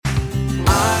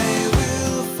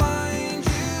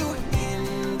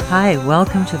Hi,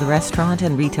 welcome to the Restaurant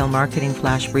and Retail Marketing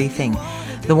Flash Briefing,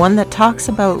 the one that talks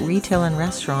about retail and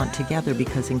restaurant together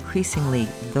because increasingly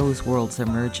those worlds are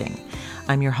merging.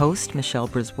 I'm your host, Michelle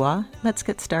Brisbois. Let's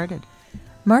get started.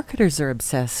 Marketers are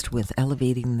obsessed with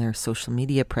elevating their social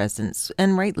media presence,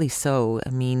 and rightly so. I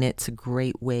mean, it's a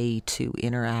great way to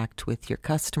interact with your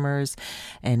customers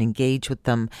and engage with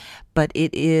them, but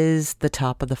it is the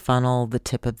top of the funnel, the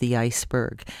tip of the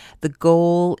iceberg. The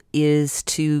goal is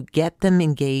to get them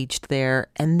engaged there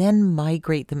and then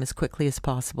migrate them as quickly as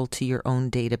possible to your own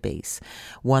database,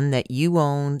 one that you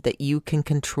own, that you can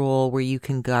control, where you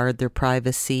can guard their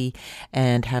privacy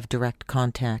and have direct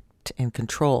contact and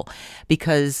control,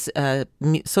 because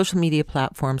social media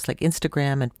platforms like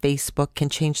Instagram and Facebook can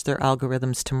change their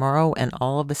algorithms tomorrow, and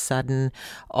all of a sudden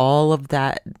all of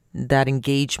that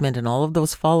engagement and all of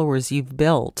those followers you've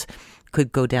built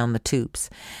could go down the tubes.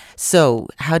 So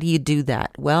how do you do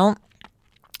that? Well,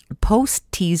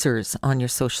 post teasers on your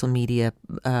social media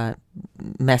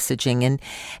messaging,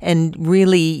 and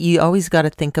really you always got to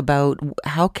think about,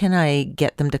 how can I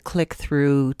get them to click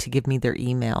through to give me their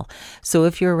email? So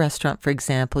if you're a restaurant, for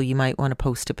example, you might want to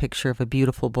post a picture of a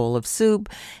beautiful bowl of soup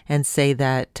and say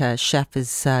that chef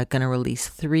is going to release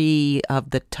 3 of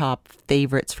the top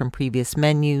favorites from previous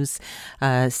menus,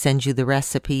 send you the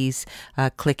recipes,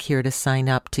 click here to sign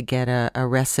up to get a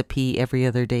recipe every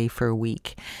other day for a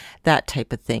week, that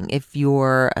type of thing. If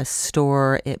you're a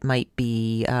store, it might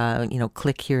be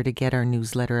click here to get our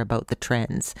newsletter about the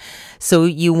trends. So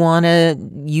you want to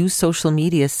use social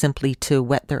media simply to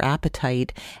whet their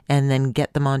appetite and then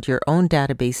get them onto your own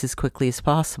database as quickly as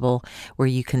possible, where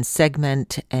you can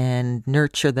segment and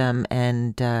nurture them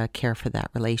and care for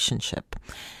that relationship.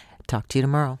 Talk to you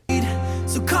tomorrow.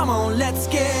 So come on, let's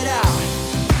get out.